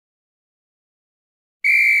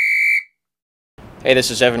Hey,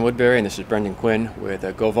 this is Evan Woodbery, and this is Brendan Quinn with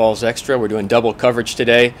Go Vols Extra. We're doing double coverage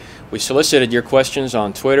today. We solicited your questions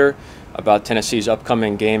on Twitter about Tennessee's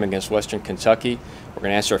upcoming game against Western Kentucky. We're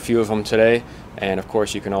going to answer a few of them today, and of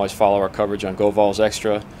course you can always follow our coverage on Go Vols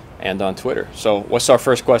Extra and on Twitter. So what's our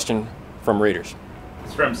first question from readers?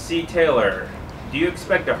 It's from C. Taylor. Do you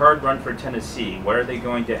expect a hard run for Tennessee? What are they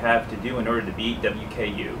going to have to do in order to beat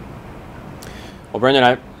WKU? Well,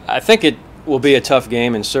 Brendan, I think it will be a tough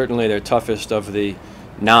game, and certainly their toughest of the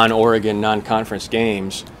non-Oregon, non-conference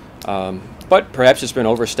games. But perhaps it's been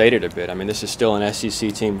overstated a bit. I mean, this is still an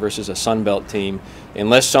SEC team versus a Sun Belt team.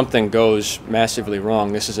 Unless something goes massively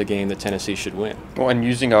wrong, this is a game that Tennessee should win. Well, and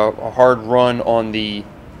using a hard run on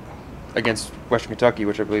against Western Kentucky,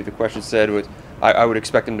 which I believe the question said, I would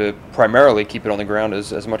expect them to primarily keep it on the ground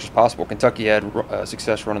as much as possible. Kentucky had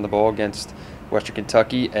success running the ball against Western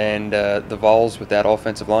Kentucky, and the Vols with that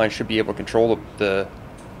offensive line should be able to control the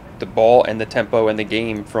ball and the tempo and the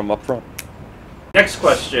game from up front. Next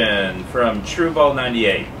question from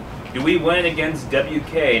TrueBall98. Do we win against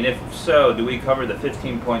WK, and if so, do we cover the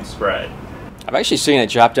 15-point spread? I've actually seen it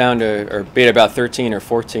drop down to, or be at about 13 or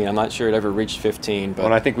 14. I'm not sure it ever reached 15. But well,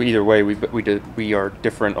 and I think either way, we are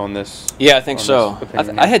different on this. Yeah, I think so.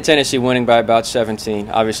 I had Tennessee winning by about 17,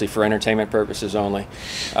 obviously for entertainment purposes only.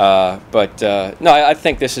 No, I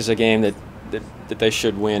think this is a game that they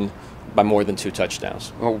should win by more than 2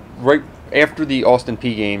 touchdowns. Well, right after the Austin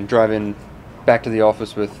Peay game, driving back to the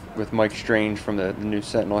office with Mike Strange from the News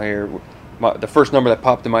Sentinel here, the first number that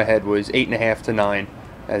popped in my head was 8.5 to 9.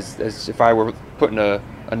 As if I were putting a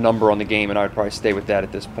number on the game, and I would probably stay with that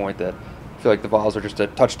at this point. That I feel like the Vols are just a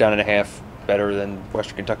touchdown and a half better than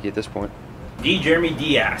Western Kentucky at this point. Jeremy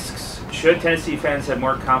D asks, should Tennessee fans have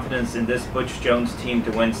more confidence in this Butch Jones team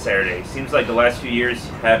to win Saturday? Seems like the last few years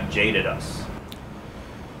have jaded us.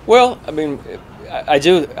 Well, I mean, I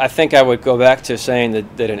think I would go back to saying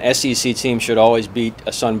that an SEC team should always beat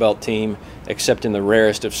a Sun Belt team, except in the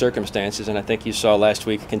rarest of circumstances. And I think you saw last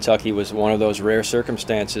week Kentucky was one of those rare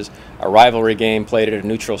circumstances, a rivalry game played at a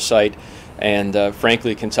neutral site, and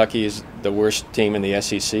frankly, Kentucky is the worst team in the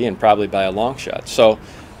SEC, and probably by a long shot. So,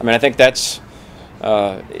 I mean, I think that's,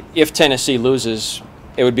 if Tennessee loses,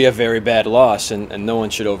 it would be a very bad loss, and no one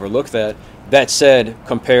should overlook that. That said,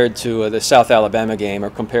 compared to the South Alabama game or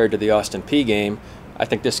compared to the Austin Peay game, I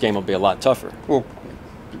think this game will be a lot tougher. Well,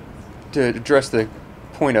 to address the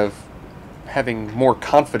point of having more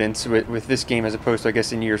confidence with this game as opposed to, I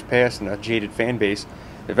guess, in years past and a jaded fan base,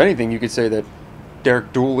 if anything, you could say that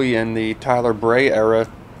Derek Dooley and the Tyler Bray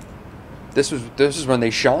era, this is when they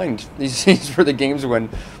shined. These were the games when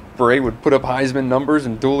Bray would put up Heisman numbers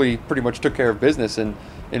and Dooley pretty much took care of business in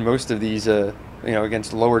most of these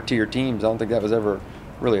against lower tier teams. I don't think that was ever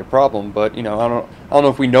really a problem, but I don't know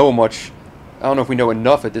if we know much. I don't know if we know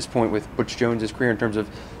enough at this point with Butch Jones' career in terms of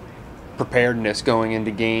preparedness going into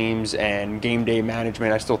games and game day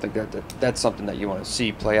management. I still think that's something that you want to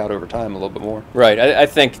see play out over time a little bit more. Right. I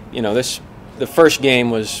think the first game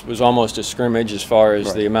was almost a scrimmage as far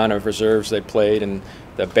as the amount of reserves they played and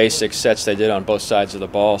the basic sets they did on both sides of the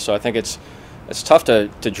ball. So I think it's tough to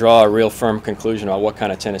draw a real firm conclusion on what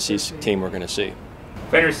kind of Tennessee team we're going to see.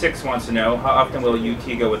 Fender6 wants to know, how often will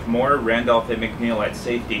UT go with Moore, Randolph, and McNeil at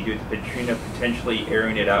safety due to Petrino potentially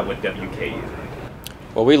airing it out with WKU?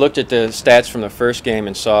 Well, we looked at the stats from the first game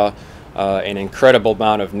and saw an incredible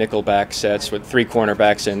amount of nickelback sets with 3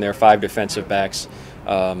 cornerbacks in there, 5 defensive backs.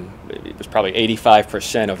 It was probably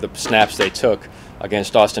 85% of the snaps they took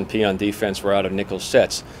against Austin Peay on defense were out of nickel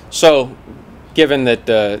sets. So, given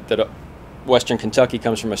that Western Kentucky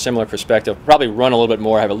comes from a similar perspective, probably run a little bit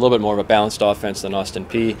more, have a little bit more of a balanced offense than Austin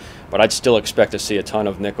Peay, but I'd still expect to see a ton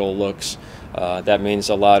of nickel looks. That means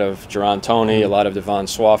a lot of Jerron Toney, a lot of Devon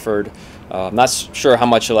Swafford. I'm not sure how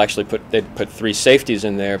much they'd put 3 safeties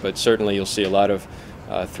in there, but certainly you'll see a lot of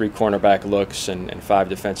 3 cornerback looks and 5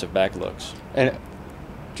 defensive back looks. And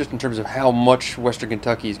just in terms of how much Western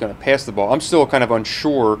Kentucky is going to pass the ball, I'm still kind of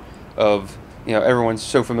unsure of, everyone's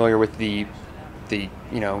so familiar with the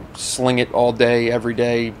sling it all day, every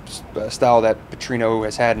day style that Petrino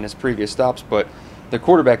has had in his previous stops. But the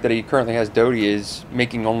quarterback that he currently has, Doty, is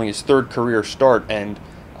making only his 3rd career start, and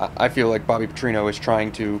I feel like Bobby Petrino is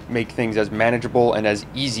trying to make things as manageable and as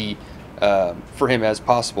easy for him as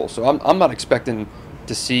possible. So I'm not expecting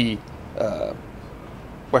to see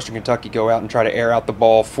Western Kentucky go out and try to air out the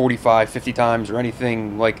ball 45, 50 times or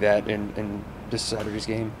anything like that in this Saturday's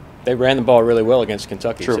game. They ran the ball really well against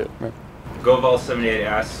Kentucky, too. Right. GoVol78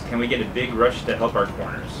 asks, can we get a big rush to help our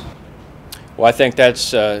corners? Well, I think that's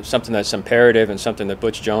something that's imperative and something that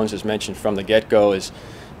Butch Jones has mentioned from the get-go is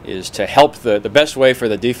to help the best way for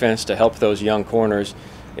the defense to help those young corners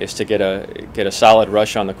is to get a solid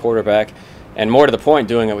rush on the quarterback, and more to the point,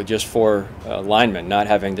 doing it with just 4 linemen, not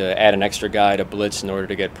having to add an extra guy to blitz in order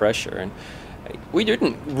to get pressure. And we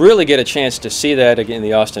didn't really get a chance to see that again in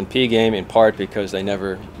the Austin Peay game, in part because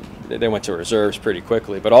they went to reserves pretty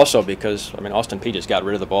quickly, but also because, I mean, Austin Peay just got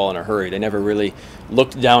rid of the ball in a hurry. They never really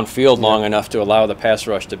looked downfield long enough to allow the pass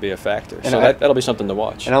rush to be a factor. And so that'll be something to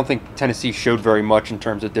watch. And I don't think Tennessee showed very much in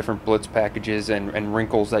terms of different blitz packages and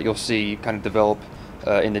wrinkles that you'll see kind of develop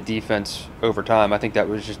in the defense over time. I think that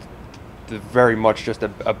was just very much just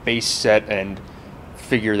a base set and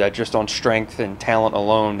figure that just on strength and talent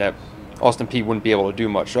alone that Austin Peay wouldn't be able to do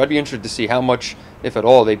much. So I'd be interested to see how much, if at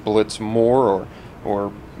all, they blitz more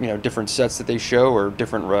or you know, different sets that they show or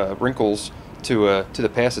different wrinkles to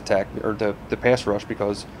the pass attack or the pass rush,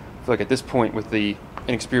 because I feel like at this point with the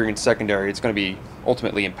inexperienced secondary, it's going to be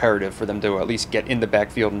ultimately imperative for them to at least get in the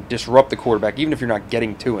backfield and disrupt the quarterback, even if you're not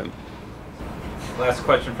getting to him. Last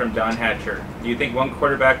question from Don Hatcher. Do you think one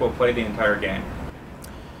quarterback will play the entire game?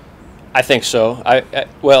 I think so.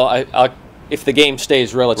 If the game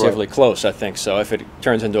stays relatively close, I think so. If it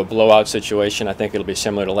turns into a blowout situation, I think it'll be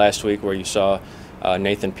similar to last week where you saw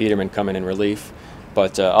Nathan Peterman coming in relief.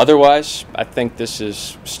 But otherwise, I think this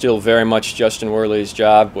is still very much Justin Worley's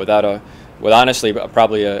job, with honestly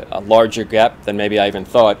probably a larger gap than maybe I even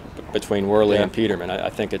thought between Worley and Peterman. I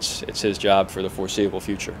think it's his job for the foreseeable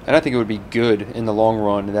future. And I think it would be good in the long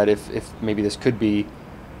run that if maybe this could be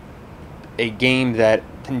a game that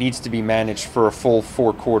needs to be managed for a full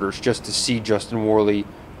 4 quarters, just to see Justin Worley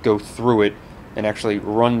go through it and actually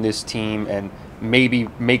run this team and maybe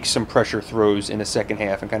make some pressure throws in the second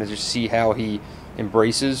half and kind of just see how he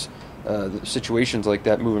embraces situations like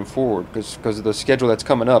that moving forward, because of the schedule that's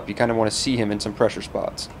coming up. You kind of want to see him in some pressure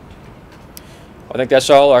spots. I think that's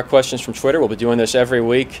all our questions from Twitter. We'll be doing this every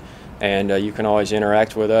week, and you can always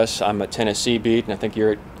interact with us. I'm at Tennessee Beat, and I think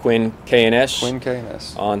you're at Quinn KNS. Quinn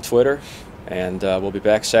KNS. On Twitter. And we'll be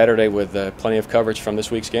back Saturday with plenty of coverage from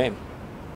this week's game.